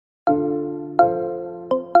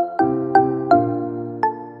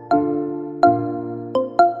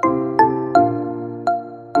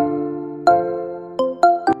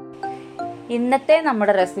ഇന്നത്തെ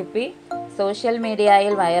നമ്മുടെ recipe social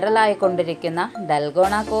മീഡിയയിൽ വൈറലായിക്കൊണ്ടിരിക്കുന്ന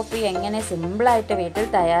ഡൽഗോണ കോഫി എങ്ങനെ സിമ്പിളായിട്ട് വീട്ടിൽ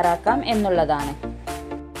തയ്യാറാക്കാം എന്നുള്ളതാണ്.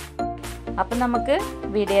 അപ്പം നമുക്ക്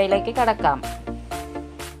വീഡിയോയിലേക്ക് കടക്കാം.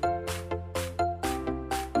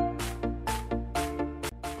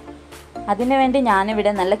 അതിനുവേണ്ടി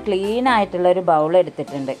ഞാനിവിടെ നല്ല ക്ലീൻ ആയിട്ടുള്ള ഒരു ബൗൾ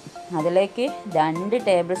എടുത്തിട്ടുണ്ട്. അതിലേക്ക് 2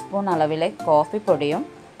 ടേബിൾ സ്പൂൺ അളവിലെ കോഫി പൊടിയും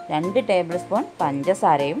 2 ടേബിൾ സ്പൂൺ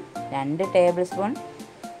പഞ്ചസാരയും 2 ടേബിൾ സ്പൂൺ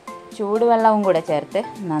ചൂടുവെള്ളവും കൂടെ ചേർത്ത്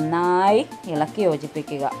നന്നായി ഇളക്കി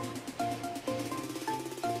യോജിപ്പിക്കുക.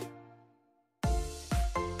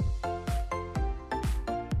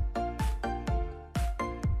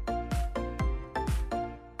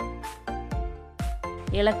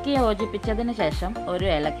 ഇളക്കി യോജിപ്പിച്ചതിന് ശേഷം ഒരു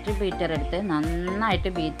ഇലക്ട്രിക് ബീറ്റർ എടുത്ത് നന്നായിട്ട്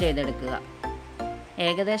ബീറ്റ് ചെയ്തെടുക്കുക.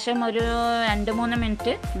 ഏകദേശം ഒരു 2-3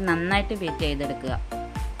 മിനിറ്റ് നന്നായിട്ട് ബീറ്റ് ചെയ്തെടുക്കുക.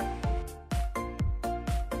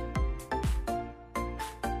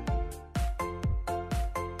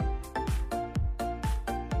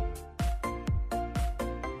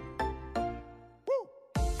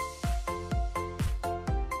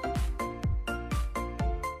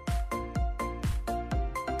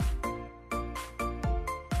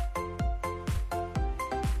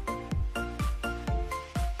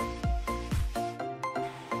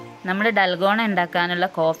 നമ്മുടെ ഡൽഗോണ ഉണ്ടാക്കാനുള്ള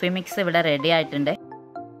കോഫി മിക്സ് ഇവിടെ റെഡി ആയിട്ടുണ്ട്.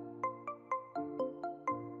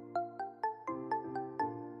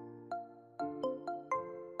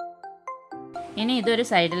 ഇനി ഇതൊരു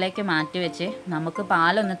സൈഡിലേക്ക് മാറ്റി വെച്ച് നമുക്ക്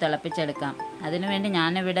പാലൊന്ന് തിളപ്പിച്ചെടുക്കാം. അതിനുവേണ്ടി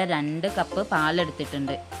ഞാനിവിടെ 2 കപ്പ്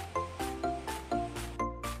പാലെടുത്തിട്ടുണ്ട്.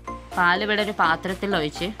 പാലിവിടെ ഒരു പാത്രത്തിൽ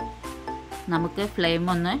ഒഴിച്ച് നമുക്ക് ഫ്ലെയിം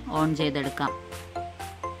ഒന്ന് ഓൺ ചെയ്തെടുക്കാം.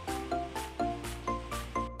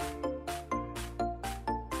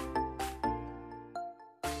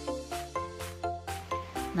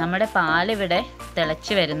 നമ്മുടെ പാലിവിടെ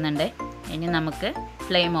തിളച്ച് വരുന്നുണ്ട്. ഇനി നമുക്ക്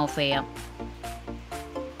ഫ്ലെയിം ഓഫ് ചെയ്യാം.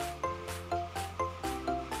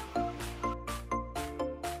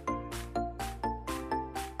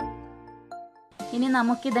 ഇനി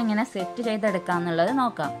നമുക്കിതെങ്ങനെ സെറ്റ് ചെയ്തെടുക്കാം എന്നുള്ളത്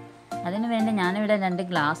നോക്കാം. അതിനു വേണ്ടി ഞാനിവിടെ 2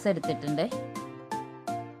 ഗ്ലാസ് എടുത്തിട്ടുണ്ട്.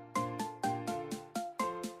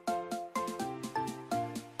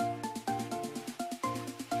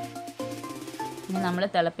 ഇനി നമ്മൾ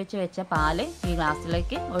തിളപ്പിച്ച് വെച്ച പാല് ഈ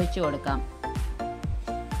ഗ്ലാസ്സിലേക്ക് ഒഴിച്ചു കൊടുക്കാം.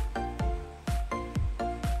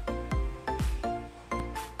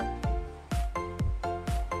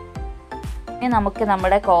 ഇനി നമുക്ക്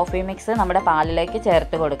നമ്മുടെ കോഫി മിക്സ് നമ്മുടെ പാലിലേക്ക്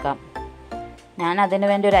ചേർത്ത് കൊടുക്കാം. ഞാൻ അതിനു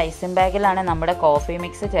വേണ്ടി ഒരു ഐസിങ് ബാഗിലാണ് നമ്മുടെ കോഫി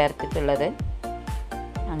മിക്സ് ചേർത്തിട്ടുള്ളത്.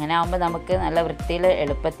 അങ്ങനെ ആകുമ്പോൾ നമുക്ക് നല്ല വൃത്തിയിൽ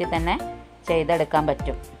എളുപ്പത്തിൽ തന്നെ ചെയ്തെടുക്കാൻ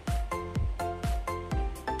പറ്റും.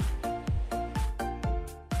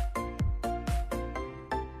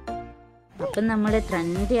 അപ്പം നമ്മുടെ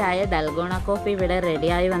ട്രെൻഡി ആയ ഡൽഗോണ കോഫി ഇവിടെ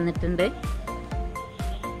റെഡിയായി വന്നിട്ടുണ്ട്.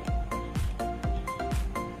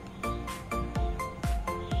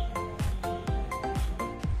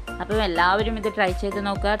 അപ്പം എല്ലാവരും ഇത് ട്രൈ ചെയ്ത്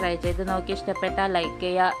നോക്കുക. ട്രൈ ചെയ്ത് നോക്കി ഇഷ്ടപ്പെട്ടാൽ ലൈക്ക്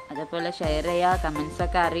ചെയ്യുക, അതേപോലെ ഷെയർ ചെയ്യുക,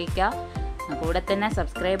 കമൻസൊക്കെ അറിയിക്കുക. കൂടെ തന്നെ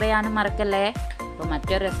സബ്സ്ക്രൈബ് ചെയ്യാനും മറക്കല്ലേ. അപ്പോൾ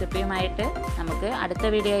മറ്റൊരു റെസിപ്പിയുമായിട്ട് നമുക്ക് അടുത്ത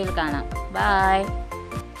വീഡിയോയിൽ കാണാം. ബൈ.